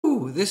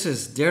Woo! This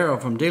is Daryl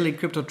from Daily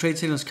Crypto Trade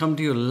Signals coming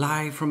to you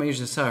live from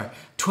Asia. Sir,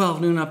 12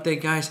 noon update,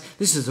 guys.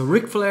 This is the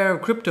Ric Flair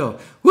of crypto.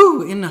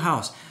 Woo! In the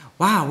house.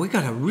 Wow, we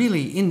got a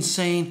really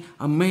insane,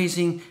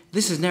 amazing,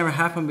 this has never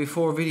happened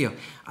before video.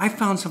 I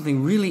found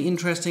something really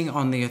interesting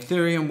on the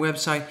Ethereum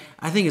website.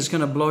 I think it's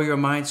going to blow your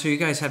mind, so you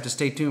guys have to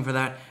stay tuned for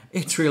that.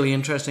 It's really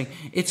interesting.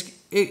 It's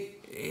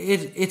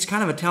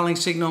kind of a telling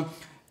signal.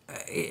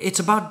 It's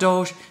about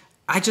Doge.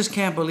 I just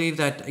can't believe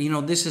that,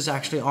 this is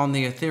actually on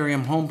the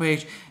Ethereum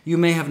homepage. You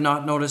may have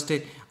not noticed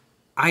it.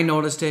 I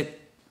noticed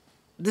it.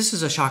 This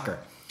is a shocker.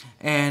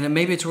 And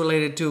maybe it's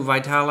related to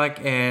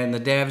Vitalik and the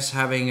devs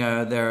having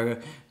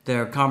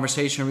their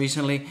conversation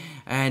recently.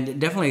 And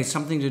definitely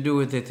something to do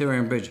with the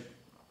Ethereum bridge.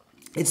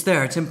 It's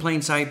there. It's in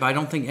plain sight, but I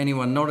don't think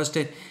anyone noticed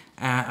it.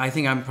 I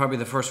think I'm probably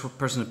the first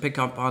person to pick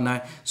up on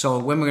that. So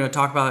when we're going to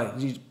talk about it,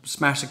 you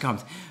smash the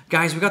comments.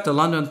 Guys, we got the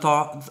London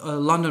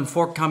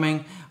fork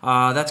coming.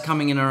 That's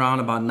coming in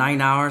around about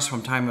 9 hours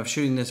from time of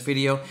shooting this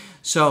video.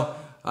 So,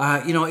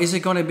 is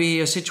it going to be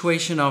a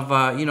situation of,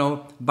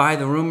 buy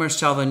the rumors,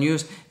 sell the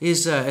news?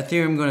 Is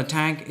Ethereum going to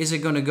tank? Is it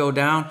going to go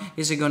down?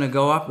 Is it going to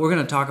go up? We're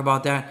going to talk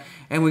about that.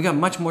 And we got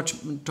much more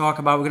to talk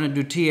about. We're going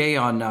to do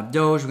TA on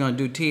Doge. We're going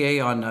to do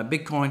TA on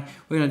Bitcoin.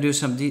 We're going to do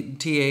some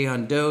TA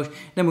on Doge.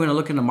 Then we're going to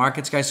look in the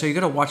markets, guys. So you're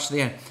going to watch the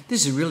end.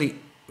 This is really,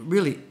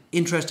 really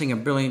interesting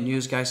and brilliant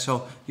news, guys.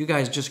 So you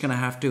guys are just going to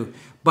have to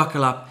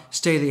buckle up,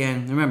 stay to the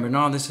end. Remember,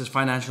 none of this is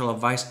financial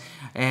advice.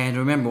 And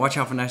remember, watch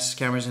out for nice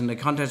scammers in the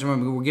contest.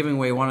 Remember, we're giving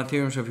away one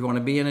Ethereum. So if you want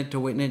to be in it,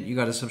 to win it, you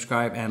got to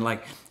subscribe and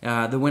like.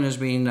 The winner's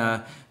being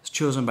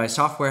chosen by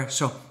software.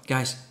 So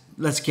guys,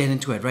 let's get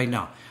into it right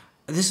now.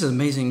 This is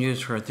amazing news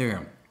for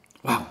Ethereum.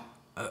 Wow.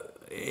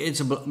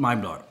 It's a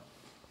mind blower.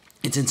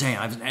 It's insane.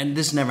 And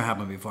this never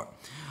happened before.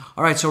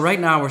 All right, so right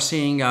now we're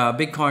seeing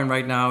Bitcoin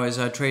right now is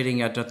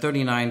trading at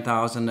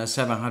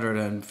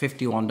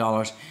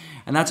 $39,751.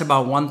 And that's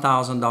about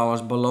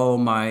 $1,000 below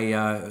my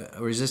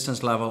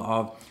resistance level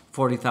of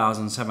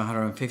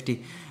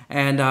 40,750.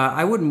 And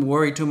I wouldn't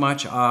worry too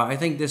much. I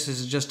think this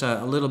is just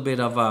a little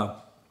bit of a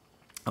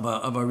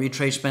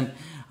retracement.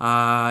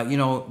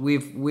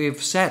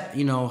 We've set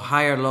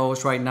higher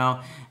lows right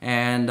now,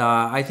 and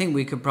I think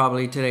we could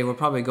probably today we'll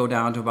probably go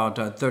down to about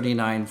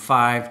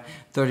 39.5,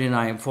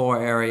 39.4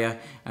 area,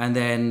 and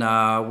then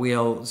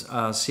we'll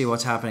see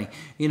what's happening.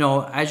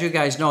 As you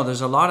guys know,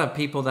 there's a lot of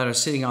people that are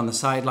sitting on the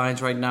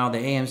sidelines right now. The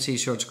AMC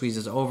short squeeze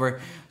is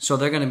over, so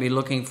they're going to be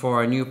looking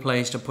for a new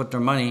place to put their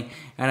money,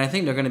 and I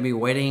think they're going to be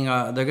waiting.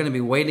 They're going to be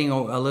waiting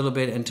a little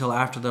bit until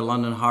after the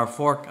London hard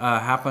fork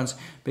happens,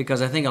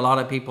 because I think a lot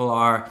of people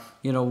are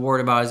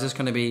worried about, is this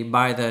going to be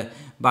buy the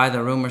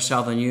rumor,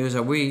 sell the news?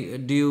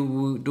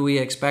 Do we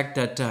expect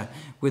that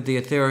with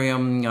the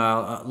Ethereum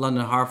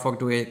London hard fork,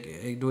 do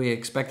we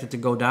expect it to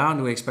go down?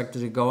 Do we expect it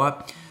to go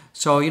up?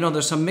 So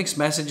there's some mixed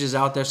messages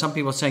out there. Some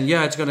people saying,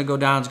 yeah, it's going to go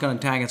down, it's going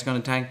to tank, it's going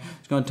to tank,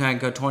 it's going to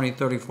tank 20,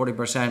 30,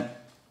 40%.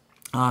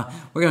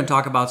 We're going to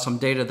talk about some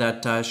data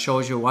that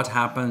shows you what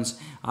happens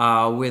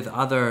with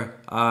other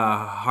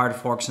hard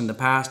forks in the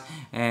past,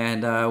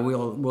 and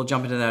we'll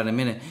jump into that in a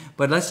minute.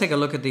 But let's take a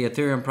look at the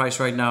Ethereum price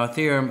right now.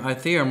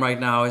 Ethereum right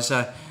now is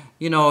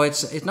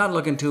it's not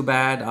looking too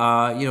bad.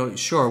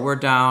 Sure, we're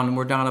down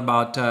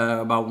about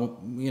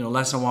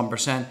less than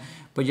 1%.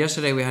 But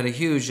yesterday we had a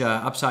huge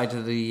upside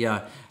to the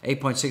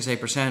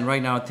 8.68%.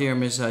 Right now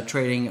Ethereum is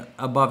trading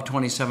above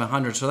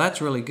 2,700, so that's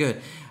really good.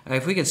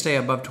 If we can stay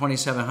above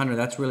 2,700,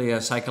 that's really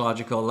a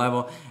psychological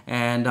level.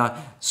 And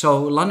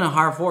so London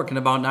hard fork in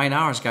about 9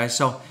 hours, guys.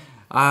 So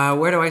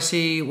where do I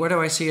see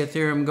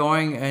Ethereum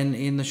going? And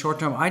in the short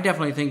term, I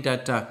definitely think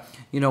that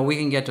we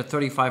can get to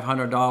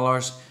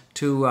 $3,500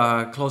 to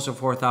close to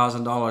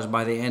 $4,000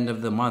 by the end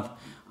of the month.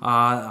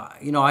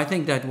 I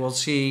think that we'll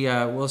see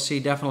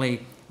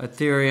definitely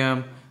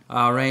Ethereum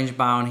range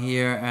bound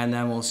here, and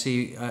then we'll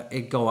see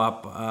it go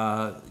up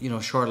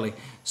shortly.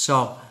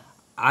 So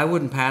I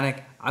wouldn't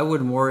panic. I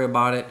wouldn't worry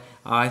about it.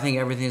 I think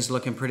everything's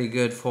looking pretty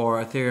good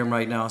for Ethereum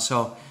right now.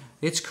 So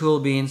it's cool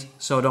beans,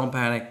 so don't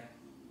panic.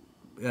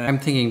 I'm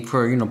thinking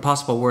for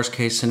possible worst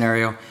case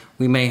scenario,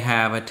 we may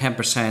have a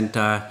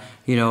 10%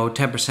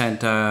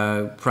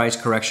 10% price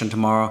correction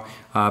tomorrow,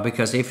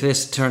 because if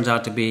this turns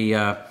out to be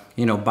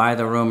buy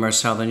the rumor,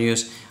 sell the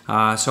news.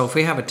 So if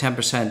we have a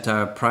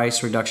 10%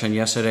 price reduction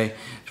yesterday,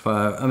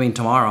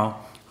 tomorrow.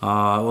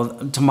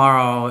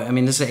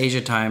 This is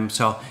Asia time,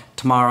 so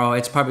tomorrow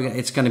it's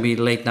going to be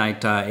late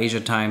night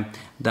Asia time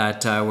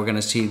that we're going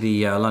to see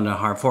the London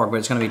hard fork, but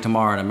it's going to be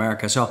tomorrow in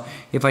America. So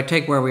if I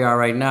take where we are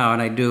right now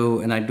and I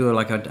do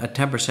like a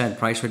 10%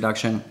 price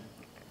reduction,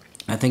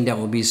 I think that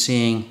we'll be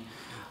seeing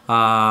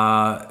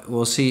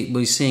we'll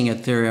be seeing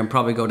Ethereum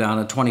probably go down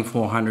to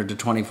 2,400 to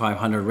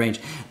 2,500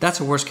 range. That's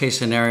a worst case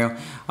scenario.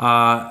 If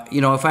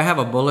I have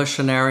a bullish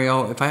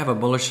scenario,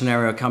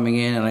 coming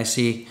in and I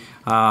see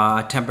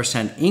a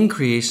 10%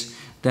 increase,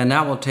 then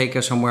that will take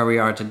us from where we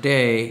are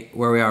today,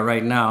 where we are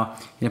right now.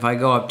 And if I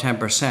go up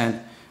 10%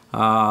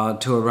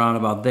 to around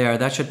about there,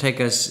 that should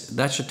take us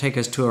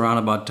to around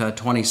about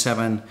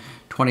 27,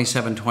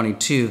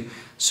 22.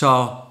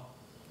 So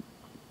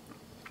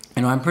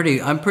you know,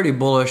 I'm pretty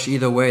bullish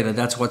either way that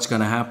that's what's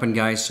going to happen,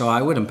 guys. So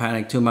I wouldn't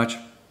panic too much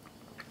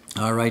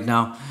right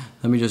now.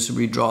 Let me just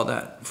redraw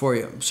that for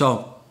you.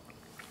 So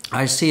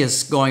I see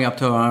us going up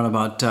to around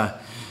about.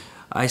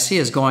 I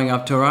see us going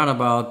up to around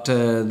about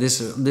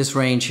this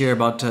range here,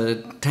 about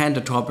 10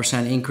 to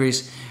 12%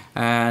 increase,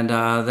 and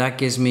that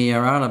gives me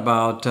around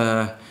about.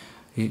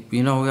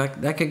 You know,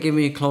 that could give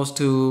me close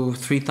to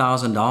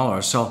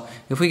 $3,000. So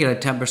if we get a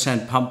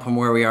 10% pump from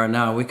where we are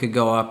now, we could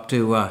go up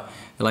to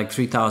like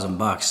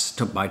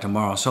 $3,000 by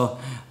tomorrow. So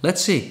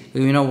let's see.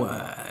 You know,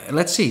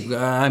 let's see.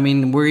 I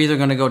mean, we're either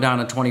going to go down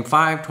to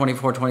 25,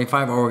 24,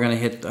 25, or we're going to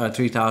hit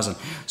 3,000.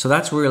 So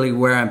that's really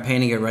where I'm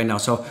painting it right now.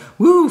 So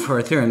woo,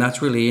 for Ethereum,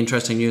 that's really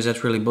interesting news.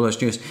 That's really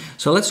bullish news.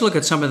 So let's look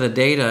at some of the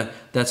data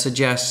that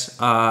suggests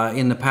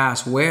in the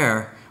past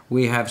where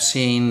we have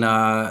seen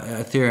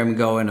Ethereum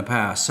go in the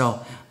past.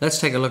 So let's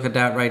take a look at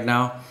that right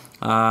now.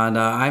 And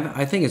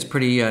I think it's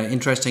pretty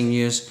interesting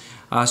news.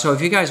 So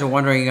if you guys are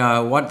wondering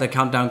what the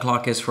countdown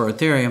clock is for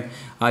Ethereum,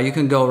 you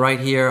can go right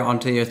here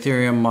onto the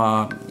Ethereum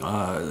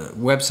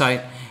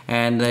website,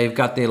 and they've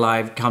got the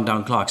live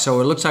countdown clock. So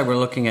it looks like we're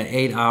looking at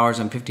 8 hours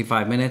and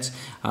 55 minutes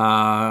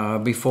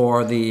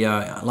before the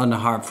London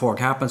hard fork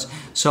happens.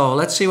 So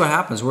let's see what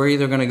happens. We're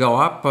either going to go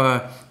up,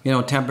 you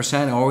know,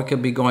 10%, or we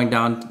could be going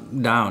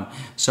down.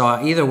 So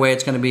either way,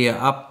 it's going to be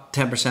up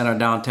 10% or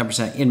down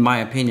 10%, in my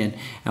opinion.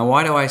 And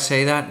why do I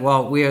say that?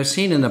 Well, we have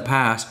seen in the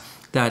past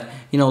that,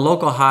 you know,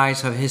 local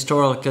highs have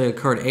historically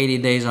occurred 80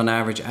 days on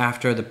average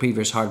after the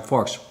previous hard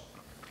forks.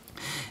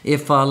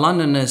 If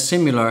London is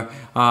similar,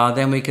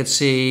 then we could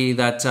see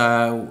that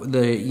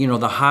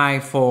the high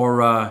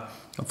for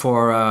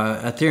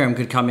Ethereum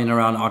could come in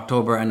around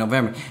October and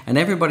November. And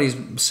everybody's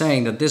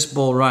saying that this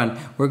bull run,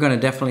 we're going to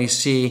definitely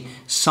see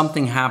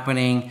something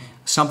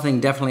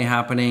definitely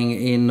happening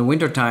in the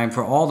wintertime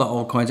for all the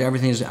altcoins.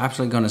 Everything is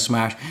absolutely going to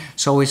smash.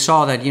 So we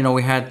saw that, you know,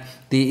 we had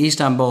the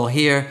Istanbul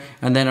here,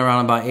 and then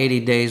around about 80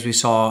 days we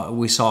saw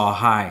a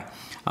high.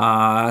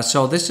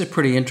 So this is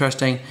pretty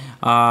interesting.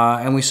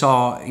 And we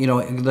saw, you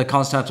know, the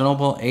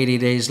Constantinople 80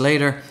 days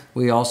later,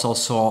 we also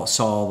saw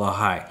the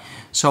high.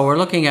 So we're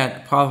looking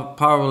at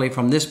probably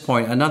from this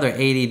point another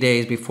 80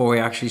 days before we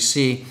actually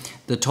see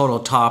the total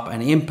top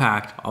and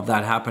impact of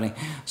that happening.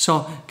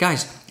 So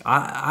guys,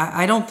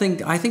 I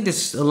think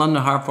this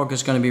London hard fork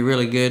is going to be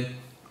really good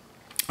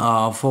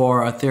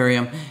for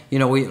Ethereum. You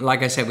know,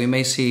 like I said, we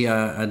may see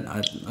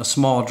a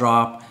small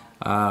drop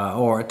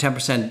or a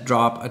 10%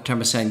 drop, a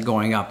 10%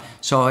 going up.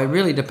 So it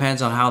really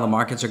depends on how the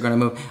markets are going to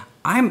move.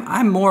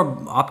 I'm more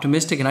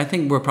optimistic, and I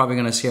think we're probably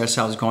going to see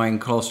ourselves going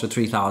close to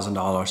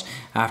 $3,000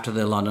 after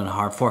the London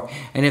hard fork.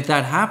 And if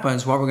that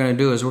happens, what we're going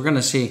to do is we're going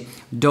to see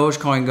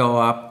Dogecoin go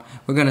up.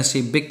 We're going to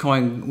see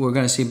Bitcoin. We're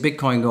going to see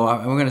Bitcoin go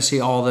up, and we're going to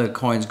see all the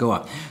coins go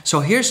up. So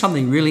here's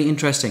something really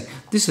interesting.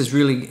 This is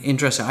really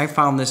interesting. I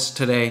found this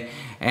today,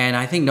 and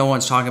I think no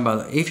one's talking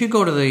about it. If you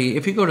go to the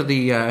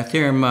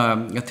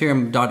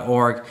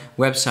ethereum.org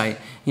website,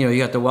 you know,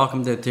 you got the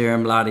welcome to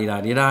Ethereum, la di da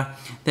di da.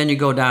 Then you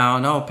go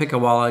down, oh, pick a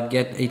wallet,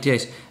 get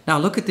ETHs. Now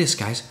look at this,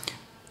 guys.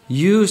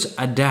 Use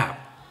adapt.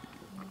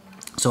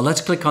 So let's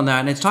click on that,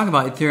 and it's talking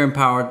about Ethereum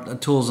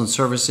powered tools and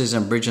services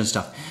and bridge and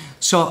stuff.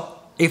 So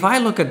if I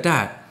look at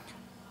that,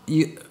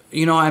 you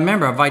know, I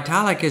remember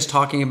Vitalik is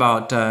talking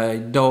about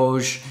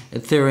Doge,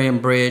 Ethereum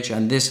bridge,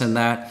 and this and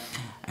that,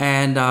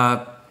 and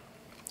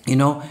you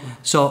know,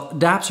 so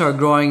dApps are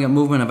growing a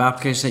movement of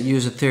applications that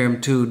use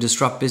Ethereum to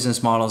disrupt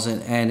business models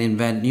and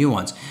invent new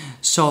ones.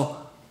 So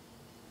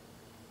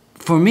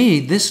for me,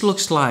 this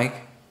looks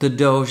like the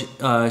Doge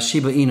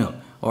Shiba Inu,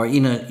 or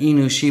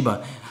Inu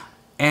Shiba.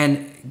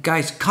 And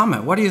guys,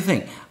 comment, what do you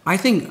think? I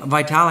think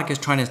Vitalik is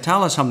trying to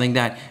tell us something,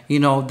 that, you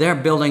know, they're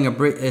building a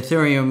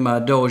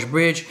Ethereum Doge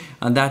bridge,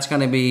 and that's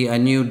going to be a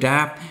new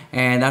dApp,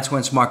 and that's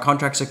when smart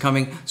contracts are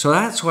coming. So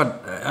that's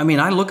what, I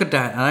mean, I look at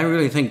that and I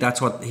really think that's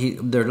what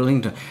they're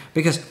linked to,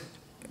 because,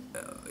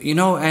 you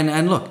know,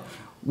 and look,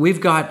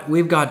 we've got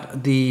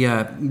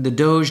the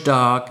Doge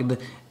dog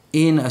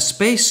in a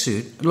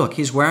spacesuit. Look,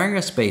 he's wearing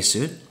a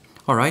spacesuit.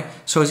 All right.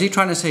 So is he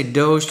trying to say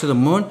Doge to the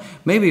moon?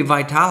 Maybe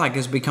Vitalik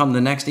has become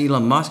the next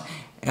Elon Musk.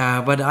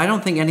 But I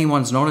don't think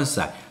anyone's noticed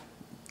that.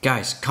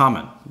 Guys,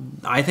 comment.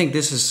 I think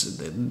this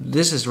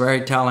is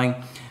very telling.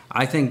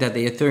 I think that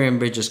the Ethereum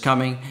bridge is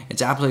coming.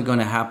 It's absolutely going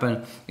to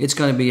happen. It's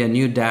going to be a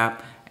new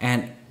dApp,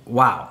 and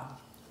wow.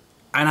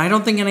 And I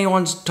don't think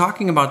anyone's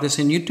talking about this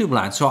in YouTube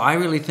land. So I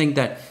really think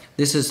that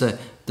this is the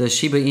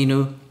Shiba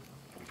Inu,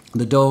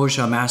 the Doge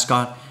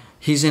mascot.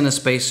 He's in a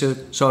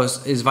spacesuit. So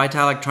is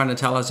Vitalik trying to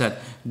tell us that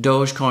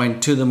Dogecoin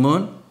to the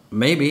moon?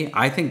 Maybe.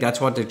 I think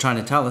that's what they're trying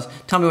to tell us.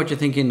 Tell me what you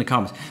think in the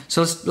comments.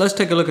 So let's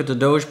take a look at the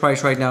Doge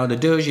price right now, the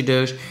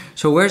Doge.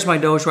 So where's my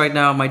Doge right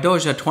now? My Doge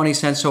is at 20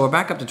 cents, so we're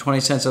back up to 20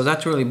 cents. So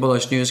that's really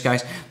bullish news,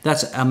 guys.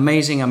 That's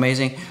amazing,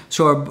 amazing.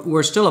 So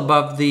we're still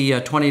above the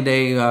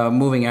 20-day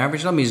moving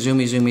average. Let me zoom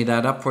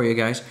that up for you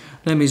guys.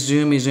 Let me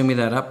zoom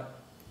that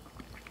up.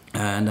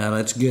 And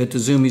let's get the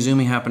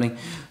zoomy happening.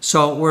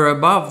 So we're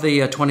above the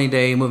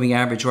 20-day moving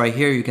average right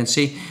here, you can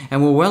see,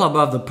 and we're well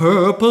above the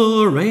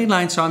purple red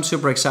line. So I'm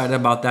super excited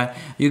about that.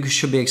 You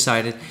should be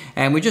excited.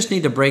 And we just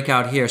need to break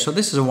out here. So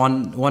this is a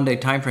one-day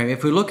time frame.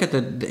 If we look at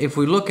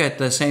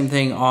the same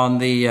thing on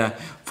the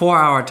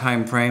 4-hour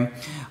time frame,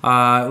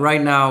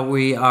 right now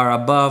we are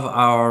above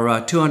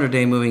our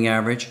 200-day moving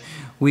average.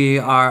 We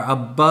are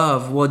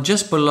above, well,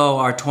 just below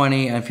our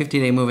 20 and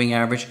 50-day moving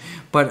average.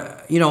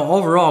 But, you know,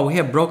 overall, we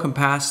have broken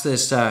past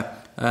this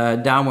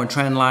downward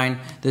trend line,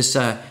 this,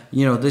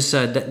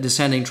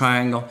 descending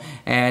triangle,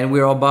 and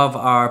we're above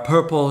our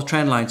purple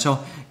trend line.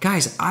 So,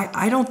 guys,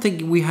 I don't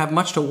think we have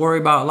much to worry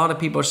about. A lot of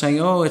people are saying,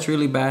 oh, it's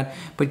really bad.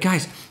 But,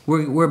 guys,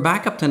 we're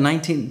back up to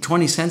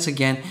 20 cents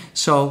again.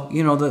 So,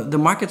 you know, the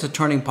markets are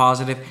turning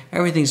positive.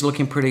 Everything's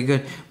looking pretty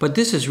good. But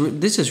this is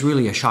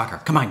really a shocker.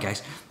 Come on,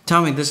 guys.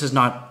 Tell me this is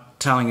not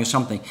telling you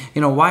something.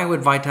 You know, why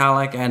would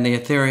Vitalik and the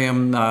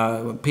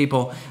Ethereum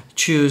people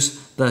choose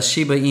the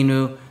Shiba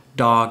Inu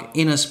dog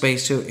in a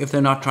spacesuit if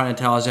they're not trying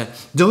to tell us that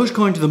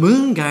Dogecoin to the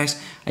moon,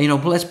 guys? And, you know,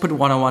 let's put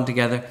one-on-one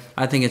together.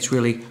 I think it's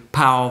really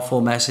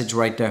powerful message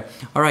right there.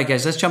 All right,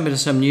 guys, let's jump into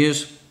some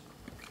news.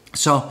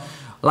 So,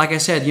 like I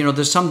said, you know,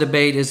 there's some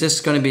debate. Is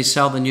this going to be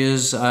sell the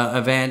news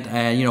event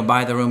and, you know,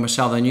 buy the rumor,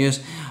 sell the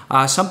news?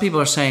 Some people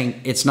are saying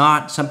it's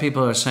not. Some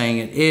people are saying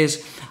it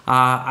is.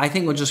 I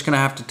think we're just going to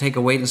have to take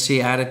a wait and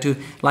see attitude.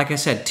 Like I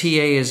said, TA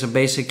is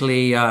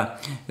basically,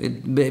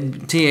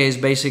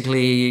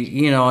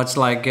 you know, it's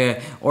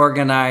like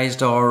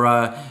organized,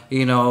 or,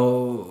 you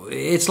know,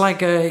 it's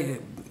like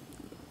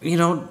you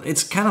know,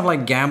 it's kind of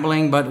like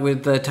gambling, but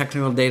with the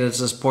technical data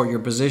to support your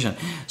position.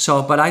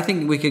 So, but I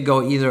think we could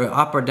go either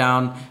up or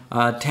down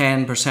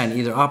 10%,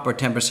 either up or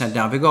 10%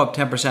 down. If we go up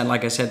 10%,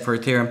 like I said, for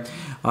Ethereum,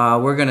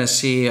 we're going to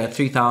see a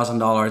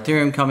 $3,000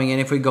 Ethereum coming in.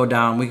 If we go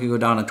down, we could go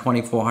down to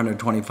 2,400,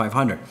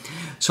 2,500.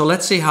 So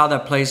let's see how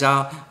that plays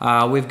out.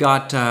 We've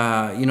got,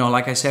 you know,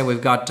 like I said,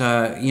 we've got,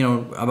 you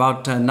know,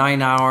 about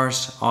 9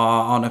 hours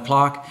on the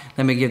clock.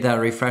 Let me give that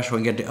a refresh so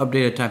we can get the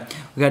updated time.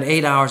 We've got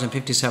 8 hours and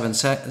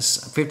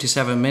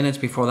 57 minutes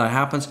before that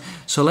happens.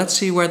 So let's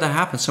see where that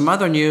happens. Some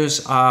other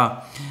news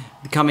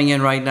coming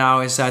in right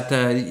now is that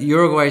the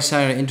Uruguay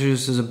Senator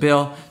introduces a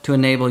bill to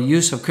enable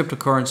use of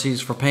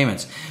cryptocurrencies for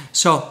payments.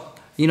 So,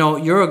 you know,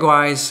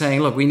 Uruguay is saying,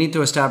 look, we need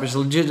to establish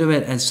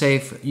legitimate and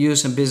safe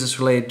use and business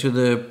related to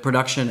the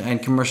production and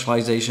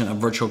commercialization of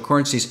virtual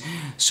currencies.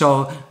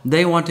 So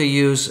they want to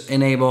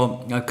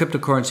enable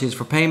cryptocurrencies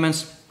for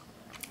payments.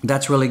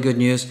 That's really good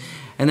news.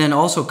 And then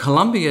also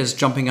Colombia is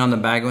jumping on the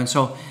bandwagon.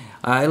 So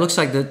it looks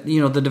like the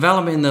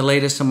development in the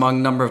latest among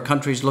a number of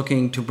countries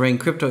looking to bring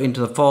crypto into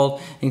the fold,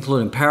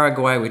 including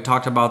Paraguay. We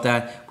talked about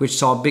that, which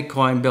saw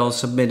Bitcoin bill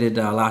submitted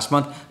last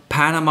month.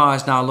 Panama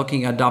is now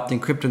looking at adopting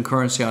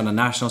cryptocurrency on a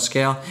national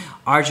scale.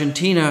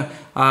 Argentina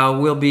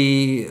will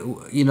be,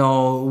 you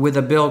know, with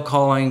a bill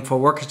calling for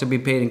workers to be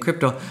paid in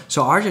crypto.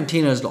 So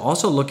Argentina is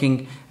also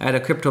looking at a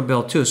crypto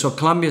bill too. So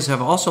Colombians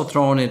have also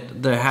thrown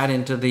their hat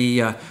into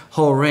the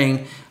whole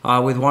ring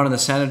with one of the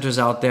senators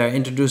out there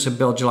introduced a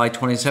bill July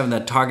 27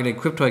 that targeted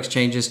crypto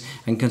exchanges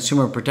and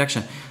consumer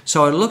protection.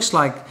 So it looks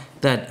like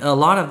that a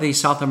lot of these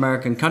South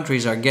American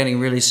countries are getting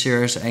really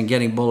serious and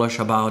getting bullish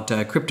about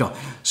crypto.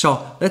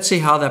 So let's see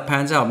how that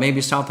pans out.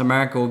 Maybe South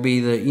America will be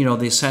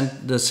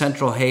the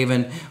central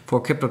haven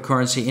for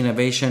cryptocurrency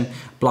innovation,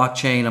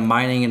 blockchain, and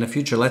mining in the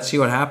future. Let's see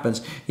what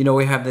happens. You know,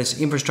 we have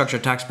this infrastructure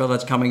tax bill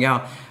that's coming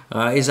out.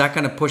 Is that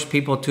going to push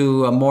people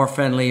to more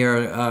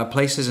friendlier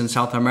places in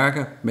South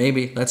America?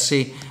 Maybe. Let's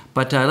see.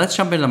 But let's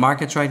jump into the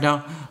markets right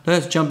now.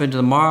 Let's jump into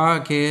the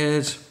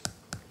markets.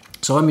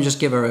 So let me just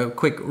give a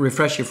quick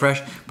refresh.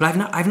 But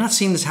I've not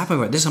seen this happen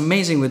before. This is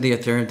amazing with the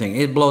Ethereum thing.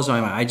 It blows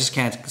my mind. I just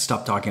can't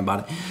stop talking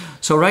about it.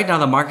 So right now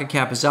the market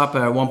cap is up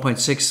at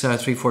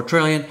 1.634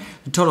 trillion.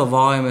 The total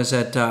volume is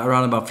at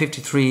around about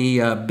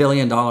 $53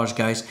 billion,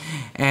 guys.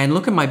 And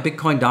look at my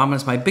Bitcoin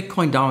dominance. My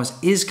Bitcoin dominance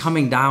is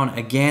coming down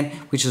again,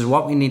 which is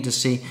what we need to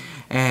see.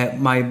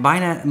 My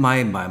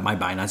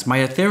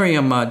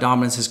Ethereum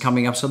dominance is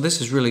coming up. So this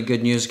is really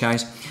good news,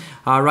 guys.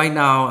 Right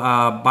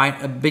now,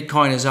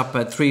 Bitcoin is up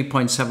at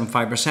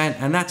 3.75%,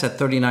 and that's at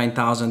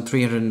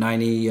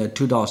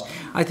 $39,392.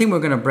 I think we're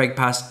going to break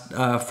past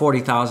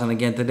 40,000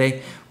 again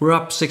today. We're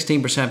up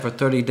 16% for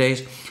 30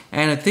 days.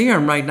 And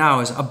Ethereum right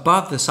now is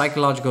above the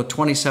psychological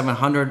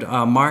 2,700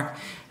 mark,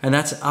 and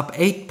that's up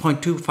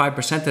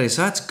 8.25% today.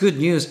 So that's good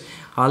news.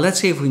 Let's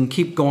see if we can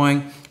keep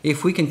going.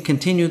 If we can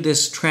continue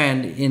this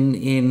trend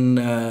in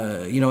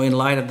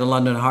light of the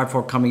London hard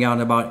fork coming out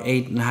in about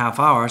 8.5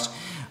 hours,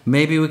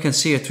 maybe we can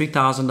see a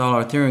 $3,000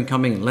 Ethereum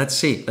coming in. Let's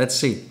see.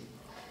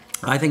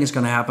 I think it's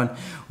going to happen.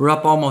 We're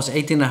up almost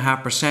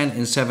 18.5%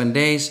 in 7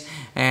 days,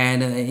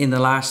 and in the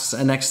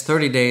next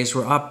 30 days,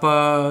 we're up.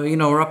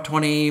 We're up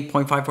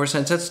 20.54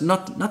 cents. That's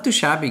not too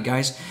shabby,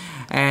 guys.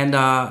 And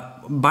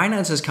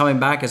Binance is coming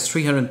back. It's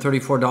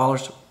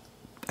 $334,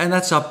 and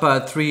that's up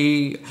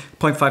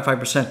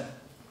 3.55%.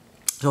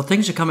 So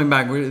things are coming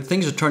back.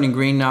 Things are turning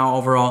green now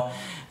overall,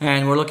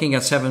 and we're looking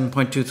at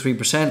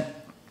 7.23%.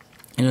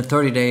 in the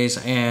 30 days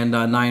and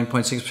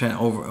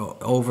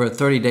 9.6% over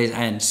 30 days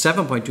and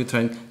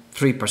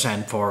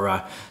 7.23%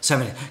 for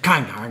 7.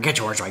 Come on, get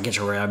your words right. Get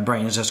your words. My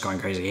brain is just going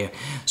crazy here.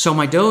 So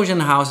my Doge in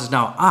the house is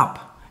now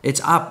up. It's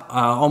up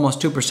almost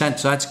 2%,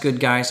 so that's good,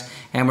 guys.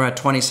 And we're at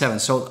 27.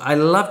 So I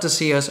love to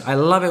see us. I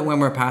love it when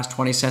we're past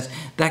 20 cents.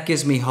 That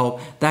gives me hope.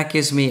 That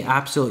gives me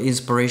absolute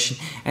inspiration.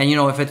 And you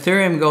know, if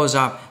Ethereum goes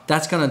up,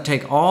 that's going to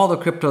take all the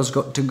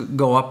cryptos to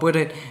go up with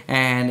it.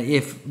 And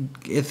if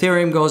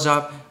Ethereum goes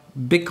up,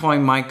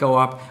 Bitcoin might go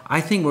up.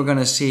 I think we're going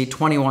to see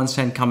 21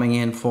 cent coming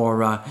in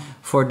for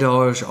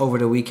Doge over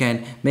the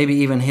weekend. Maybe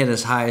even hit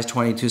as high as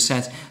 22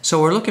 cents.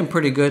 So we're looking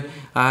pretty good.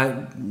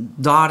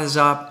 DOT is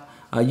up.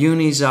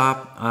 Uni's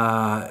up.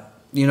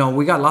 You know,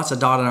 we got lots of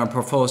DOT in our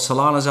portfolio.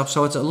 Solana's up,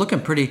 so it's looking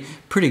pretty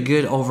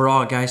good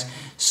overall, guys.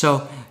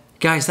 So,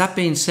 guys, that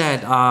being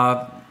said,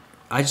 I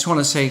just want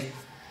to say,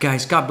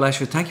 guys, God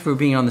bless you. Thank you for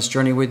being on this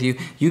journey with you.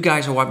 You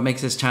guys are what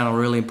makes this channel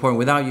really important.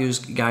 Without you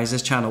guys,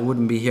 this channel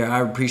wouldn't be here.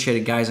 I appreciate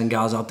it, guys and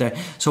gals out there.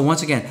 So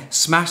once again,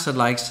 smash the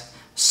likes,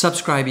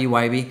 subscribe,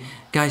 EYB.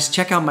 Guys,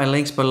 check out my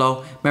links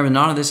below. Remember,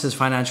 none of this is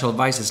financial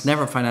advice. It's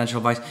never financial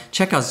advice.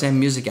 Check out Zen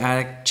Music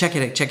Addict. Check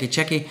it,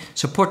 checky.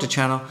 Support the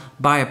channel.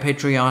 Buy a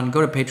Patreon. Go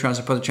to Patreon,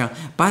 support the channel.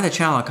 Buy the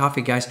channel a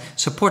coffee, guys.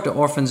 Support the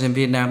orphans in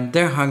Vietnam.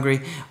 They're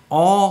hungry.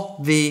 All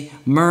the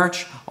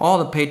merch, all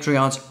the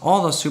Patreons,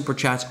 all the super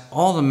chats,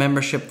 all the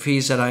membership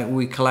fees that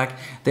we collect,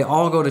 they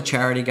all go to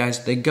charity,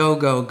 guys. They go.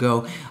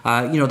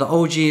 You know, the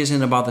OG is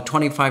in about the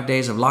 25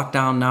 days of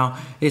lockdown now.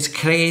 It's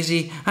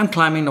crazy. I'm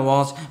climbing the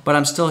walls, but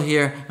I'm still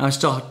here. I'm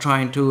still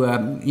trying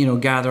to, you know,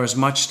 gather as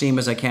much steam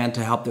as I can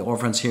to help the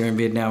orphans here in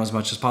Vietnam as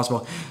much as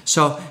possible.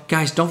 So,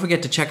 guys, don't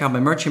forget to check out my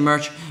merch. You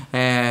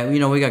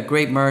know, we got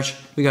great merch.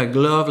 We got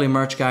lovely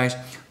merch, guys.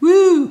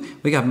 Woo!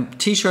 We got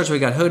t-shirts, we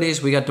got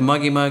hoodies, we got the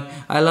muggy mug.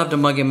 I love the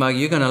muggy mug.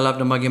 You're gonna love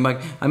the muggy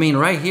mug. I mean,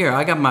 right here,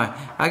 I got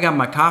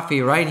my coffee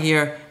right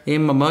here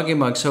in my muggy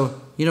mug.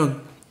 So, you know,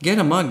 get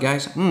a mug,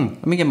 guys.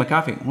 Let me get my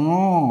coffee. I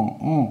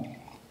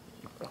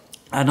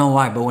don't know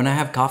why, but when I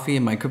have coffee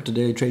in my Crypto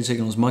Daily Trade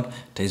Signals mug, it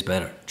tastes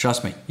better.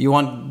 Trust me. You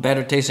want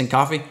better tasting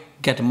coffee?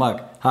 Get the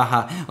mug.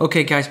 Haha.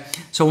 Okay, guys.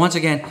 So once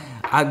again,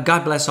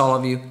 God bless all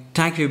of you.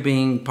 Thank you for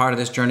being part of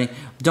this journey.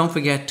 Don't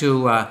forget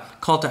to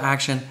call to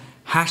action.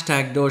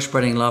 Hashtag Doge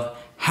spreading love.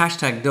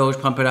 Hashtag Doge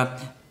pump it up.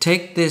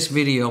 Take this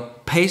video,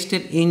 paste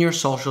it in your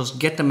socials,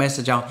 get the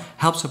message out,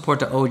 help support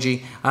the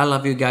OG. I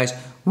love you guys.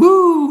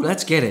 Woo!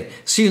 Let's get it.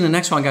 See you in the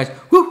next one, guys.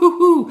 Woo, woo,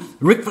 woo.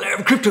 Ric Flair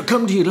of Crypto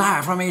coming to you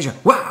live from Asia.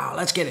 Wow,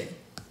 let's get it.